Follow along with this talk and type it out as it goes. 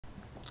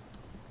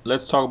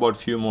let's talk about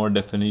few more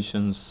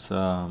definitions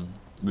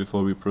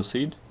before we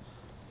proceed,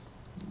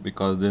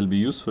 because they'll be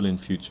useful in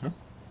future.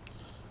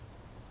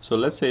 So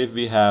let's say if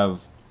we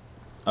have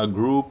a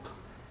group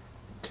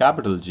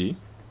capital G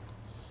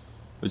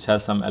which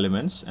has some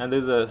elements, and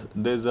there's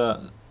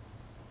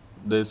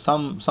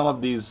some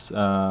of these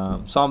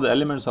some of the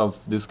elements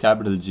of this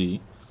capital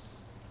G,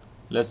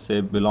 let's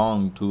say,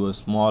 belong to a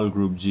small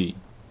group G,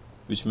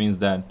 which means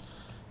that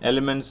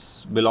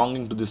elements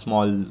belonging to the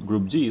small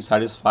group G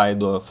satisfy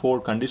the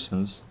 4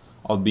 conditions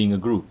of being a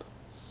group.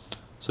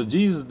 So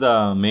G is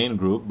the main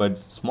group, but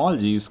small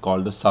g is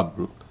called the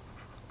subgroup.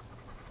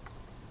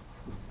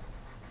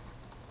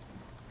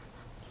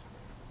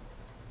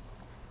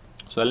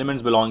 So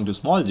elements belonging to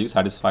small g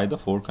satisfy the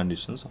 4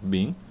 conditions of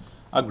being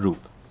a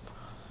group.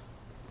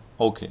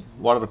 Okay,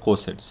 what are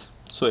cosets?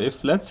 So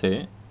if, let's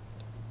say,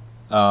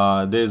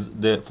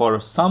 for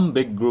some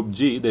big group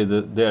G,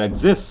 there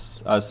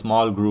exists a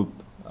small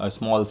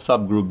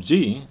subgroup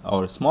G,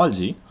 or small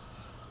g.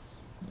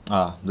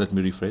 Let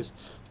me rephrase.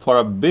 For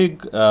a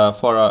big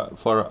for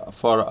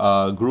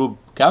a group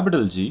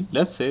capital G,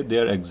 let's say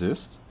there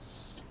exists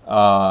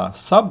a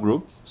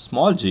subgroup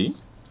small g.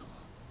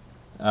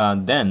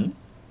 Then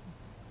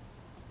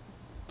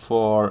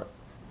for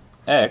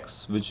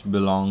X, which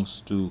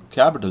belongs to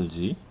capital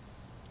G,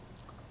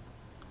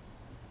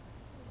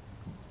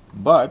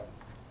 but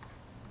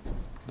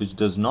which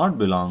does not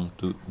belong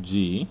to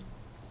G,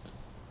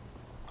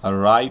 a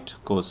right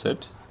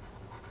coset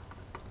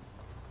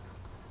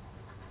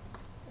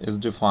is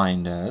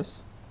defined as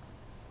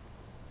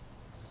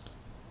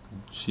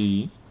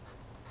Gx,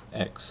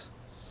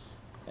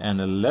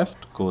 and a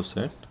left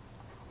coset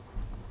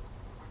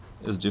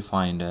is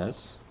defined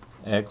as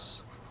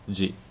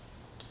Xg.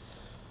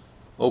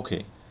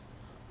 Okay.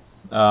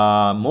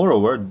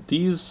 Moreover,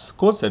 these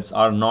cosets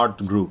are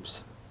not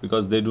groups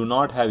because they do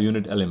not have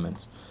unit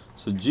elements.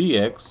 So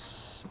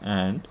Gx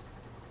and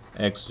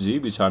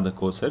Xg, which are the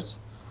cosets,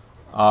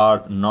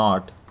 are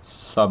not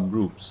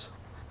subgroups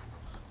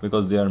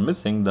because they are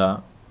missing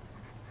the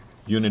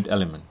unit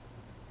element.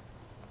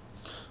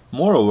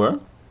 Moreover,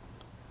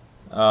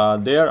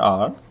 there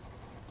are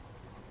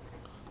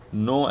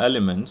no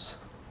elements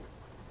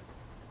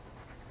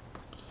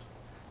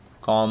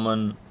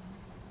common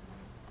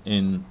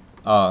in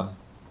a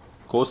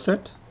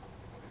coset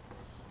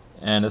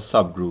and a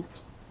subgroup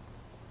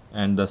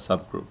and the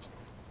subgroup,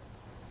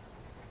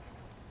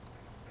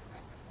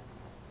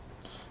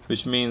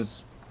 which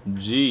means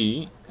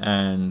G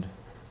and,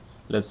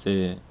 let's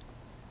say,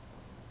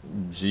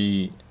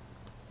 Gx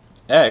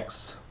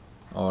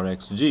or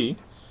Xg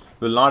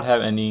will not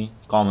have any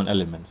common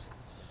elements.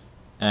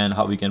 And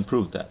how we can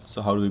prove that?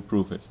 So how do we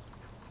prove it?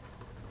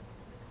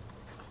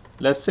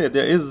 Let's say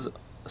there is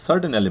a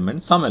certain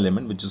element, some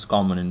element which is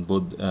common in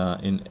both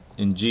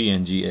in G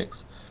and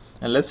Gx,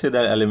 and let's say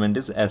that element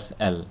is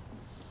SL,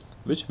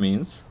 which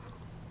means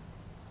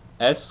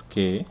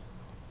Sk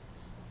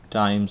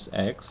times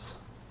X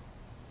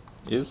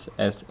is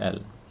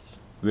SL,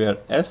 where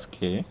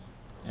Sk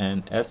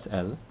and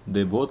SL,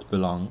 they both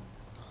belong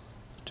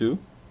to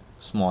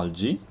small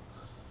g,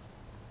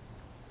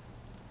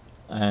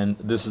 and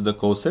this is the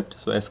coset.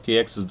 So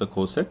Skx is the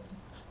coset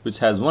which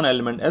has one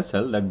element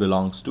SL that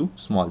belongs to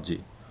small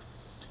g,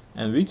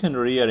 and we can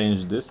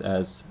rearrange this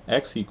as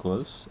X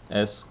equals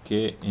Sk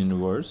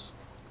inverse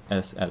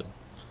SL.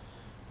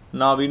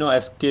 Now we know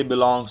Sk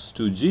belongs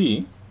to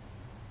G,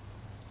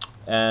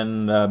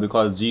 and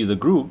because G is a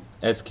group,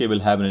 Sk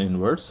will have an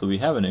inverse, so we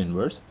have an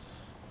inverse.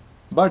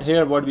 But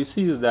here what we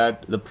see is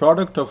that the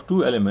product of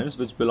two elements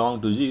which belong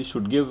to G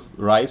should give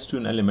rise to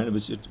an element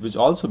which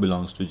also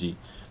belongs to G,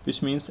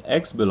 which means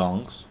X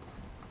belongs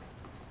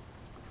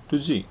to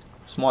G,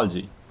 small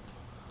g.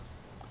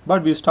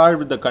 But we start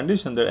with the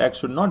condition that X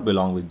should not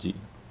belong with G,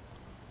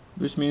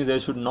 which means there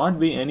should not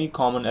be any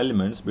common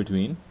elements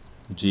between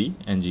G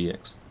and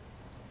Gx.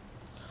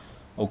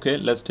 Okay,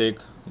 let's take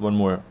one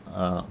more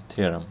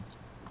theorem,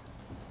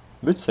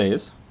 which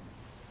says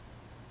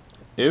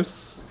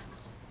if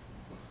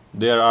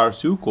there are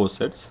two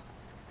cosets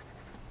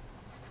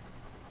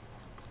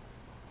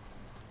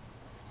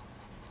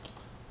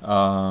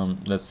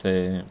let's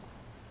say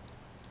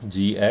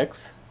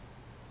Gx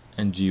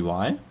and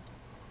Gy,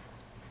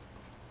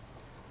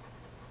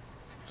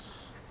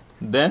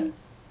 then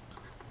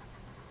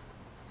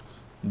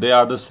they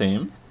are the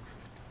same,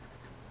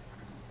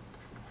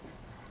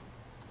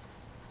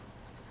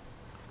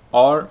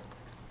 or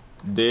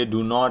they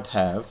do not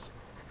have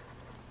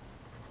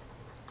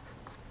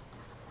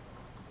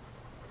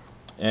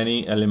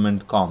any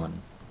element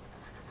common.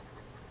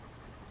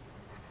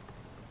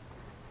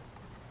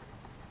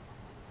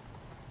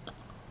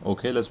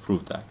 Okay, let's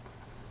prove that.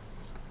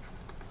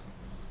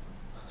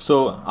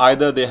 So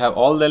either they have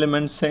all the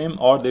elements same,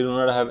 or they do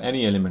not have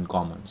any element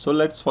common. So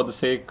let's, for the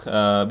sake,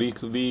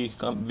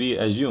 we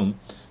assume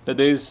that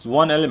there is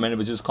one element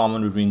which is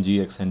common between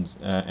Gx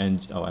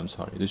and oh, I'm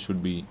sorry, this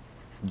should be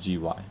Gy.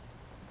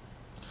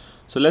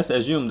 So let's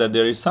assume that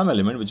there is some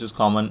element which is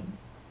common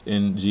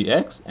in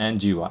Gx and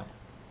Gy.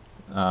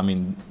 I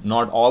mean,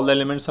 not all the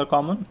elements are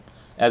common.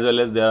 as well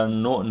as there are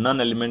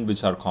none element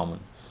which are common.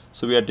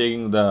 So we are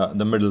taking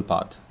the middle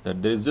path,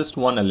 that there is just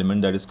one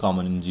element that is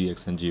common in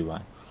gx and gy.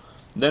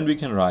 Then we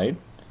can write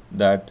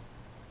that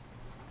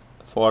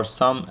for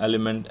some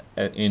element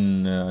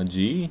in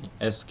G,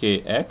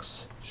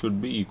 skx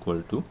should be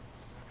equal to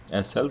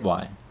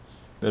SLY,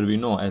 where we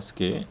know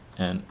SK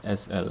and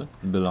SL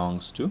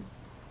belongs to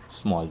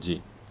small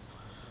g.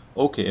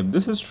 Okay, if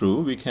this is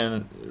true, we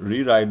can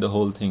rewrite the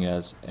whole thing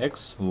as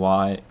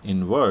XY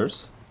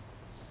inverse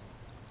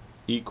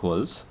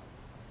equals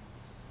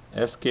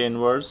SK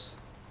inverse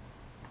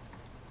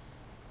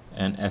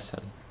and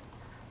SL.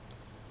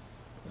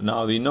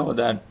 Now we know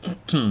that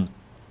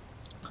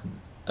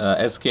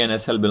SK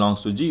and SL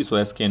belongs to G,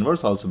 so SK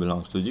inverse also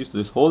belongs to G. So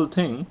this whole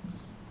thing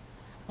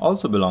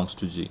also belongs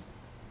to G.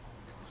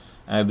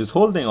 And if this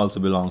whole thing also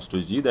belongs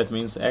to G, that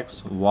means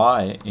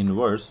XY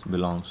inverse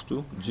belongs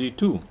to G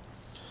too.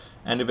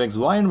 And if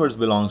XY inverse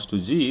belongs to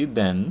G,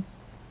 then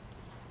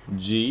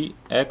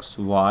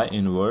GXY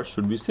inverse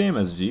should be same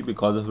as G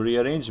because of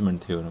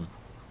rearrangement theorem.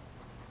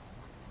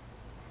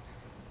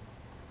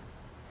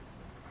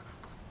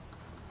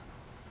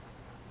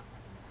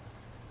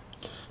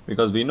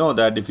 Because we know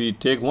that if we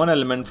take one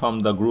element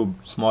from the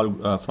group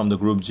from the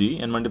group G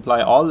and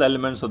multiply all the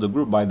elements of the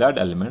group by that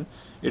element,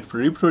 it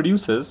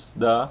reproduces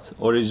the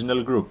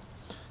original group.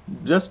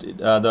 Just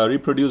the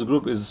reproduced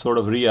group is sort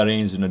of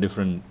rearranged in a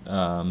different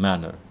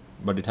manner,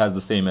 but it has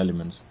the same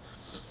elements.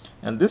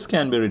 And this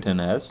can be written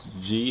as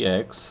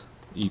Gx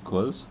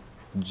equals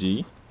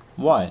Gy.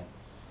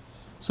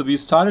 So we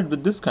started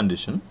with this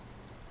condition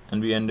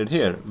and we ended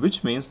here,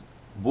 which means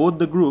both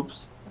the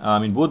groups,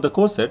 both the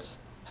cosets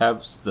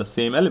have the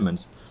same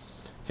elements.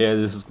 Here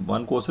this is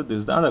one coset, this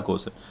is the other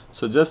coset.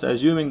 So just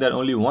assuming that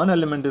only one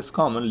element is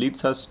common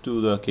leads us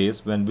to the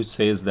case which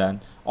says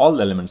that all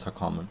the elements are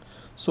common.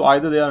 So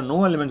either there are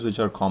no elements which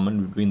are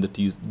common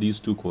between these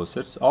two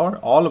cosets, or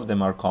all of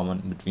them are common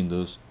between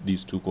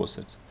these two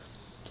cosets.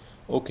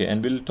 Okay,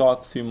 and we'll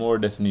talk few more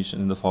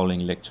definitions in the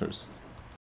following lectures.